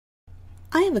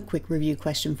I have a quick review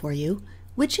question for you.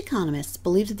 Which economists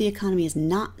believe that the economy is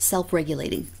not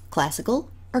self-regulating,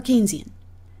 classical or Keynesian?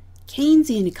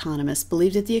 Keynesian economists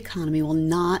believe that the economy will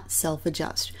not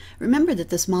self-adjust. Remember that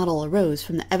this model arose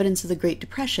from the evidence of the Great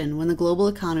Depression when the global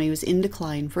economy was in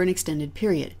decline for an extended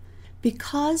period.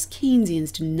 Because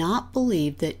Keynesians do not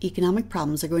believe that economic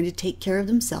problems are going to take care of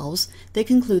themselves, they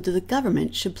conclude that the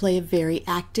government should play a very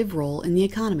active role in the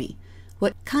economy.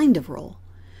 What kind of role?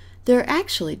 There are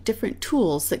actually different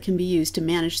tools that can be used to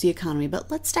manage the economy,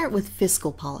 but let's start with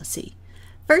fiscal policy.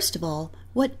 First of all,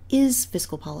 what is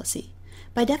fiscal policy?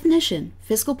 By definition,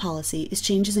 fiscal policy is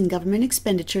changes in government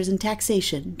expenditures and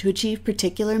taxation to achieve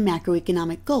particular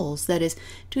macroeconomic goals, that is,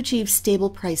 to achieve stable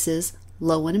prices,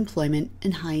 low unemployment,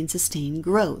 and high and sustained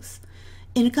growth.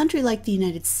 In a country like the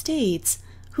United States,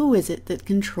 who is it that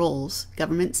controls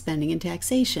government spending and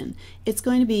taxation? It's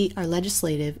going to be our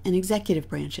legislative and executive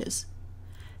branches.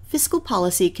 Fiscal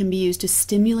policy can be used to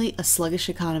stimulate a sluggish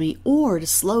economy or to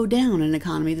slow down an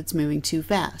economy that's moving too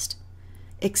fast.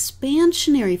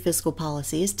 Expansionary fiscal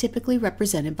policy is typically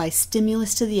represented by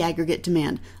stimulus to the aggregate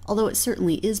demand, although it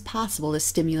certainly is possible to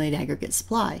stimulate aggregate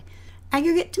supply.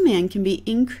 Aggregate demand can be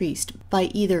increased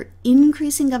by either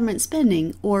increasing government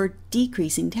spending or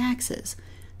decreasing taxes.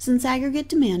 Since aggregate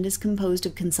demand is composed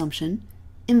of consumption,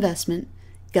 investment,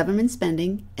 government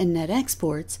spending, and net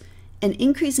exports, an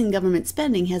increase in government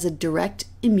spending has a direct,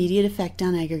 immediate effect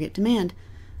on aggregate demand.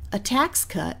 A tax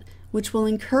cut, which will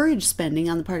encourage spending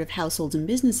on the part of households and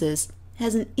businesses,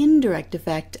 has an indirect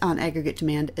effect on aggregate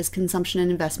demand as consumption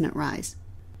and investment rise.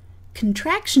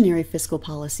 Contractionary fiscal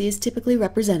policy is typically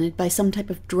represented by some type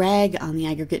of drag on the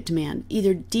aggregate demand,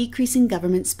 either decreasing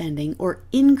government spending or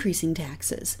increasing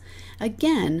taxes.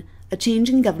 Again, a change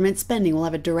in government spending will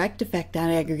have a direct effect on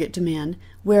aggregate demand,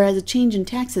 whereas a change in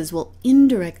taxes will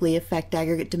indirectly affect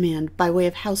aggregate demand by way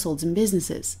of households and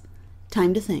businesses.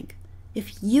 Time to think.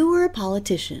 If you were a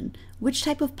politician, which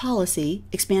type of policy,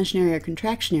 expansionary or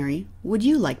contractionary, would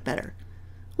you like better?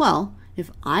 Well, if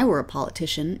I were a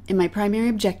politician and my primary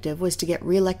objective was to get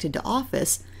reelected to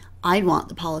office, I'd want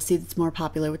the policy that's more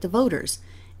popular with the voters.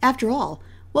 After all,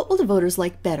 what will the voters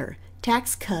like better?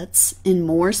 Tax cuts and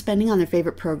more spending on their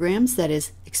favorite programs, that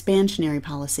is, expansionary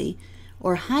policy,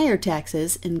 or higher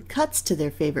taxes and cuts to their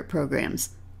favorite programs,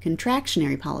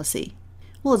 contractionary policy?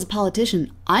 Well, as a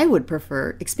politician, I would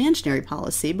prefer expansionary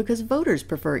policy because voters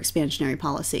prefer expansionary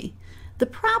policy. The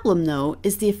problem, though,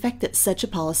 is the effect that such a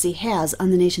policy has on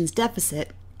the nation's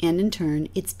deficit and, in turn,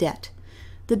 its debt.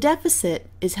 The deficit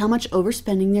is how much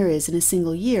overspending there is in a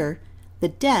single year. The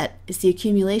debt is the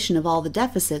accumulation of all the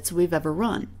deficits we've ever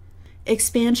run.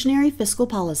 Expansionary fiscal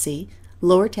policy,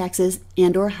 lower taxes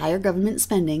and/or higher government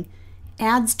spending,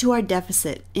 adds to our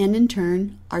deficit and, in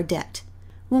turn, our debt.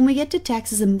 When we get to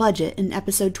taxes and budget in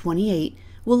episode 28,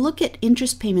 we'll look at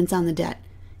interest payments on the debt.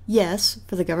 Yes,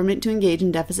 for the government to engage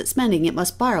in deficit spending, it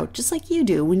must borrow, just like you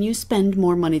do when you spend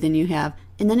more money than you have,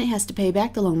 and then it has to pay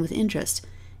back the loan with interest.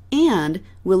 And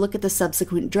we'll look at the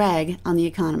subsequent drag on the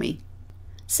economy.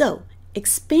 So,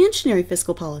 expansionary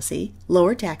fiscal policy,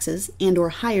 lower taxes and/or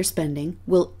higher spending,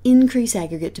 will increase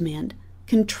aggregate demand.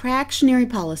 Contractionary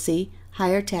policy,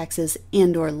 higher taxes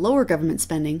and/or lower government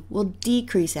spending, will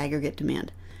decrease aggregate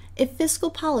demand. If fiscal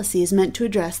policy is meant to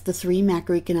address the three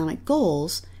macroeconomic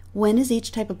goals, when is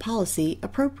each type of policy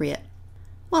appropriate?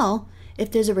 Well,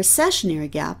 if there's a recessionary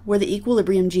gap where the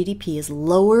equilibrium GDP is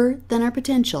lower than our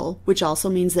potential, which also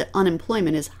means that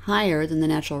unemployment is higher than the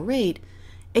natural rate,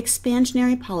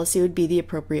 expansionary policy would be the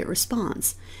appropriate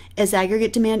response. As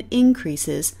aggregate demand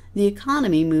increases, the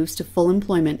economy moves to full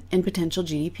employment and potential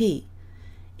GDP.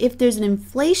 If there's an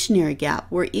inflationary gap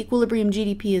where equilibrium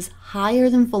GDP is higher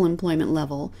than full employment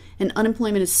level and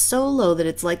unemployment is so low that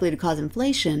it's likely to cause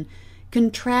inflation,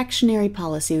 contractionary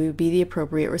policy would be the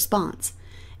appropriate response.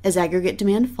 As aggregate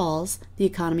demand falls, the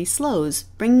economy slows,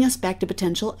 bringing us back to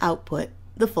potential output,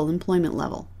 the full employment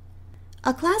level.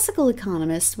 A classical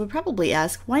economist would probably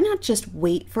ask, why not just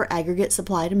wait for aggregate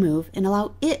supply to move and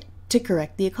allow it to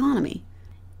correct the economy?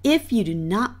 If you do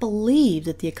not believe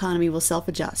that the economy will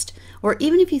self-adjust, or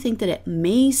even if you think that it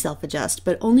may self-adjust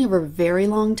but only over a very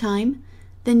long time,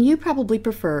 then you probably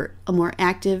prefer a more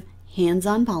active,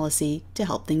 hands-on policy to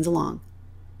help things along.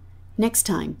 Next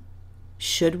time,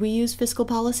 should we use fiscal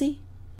policy?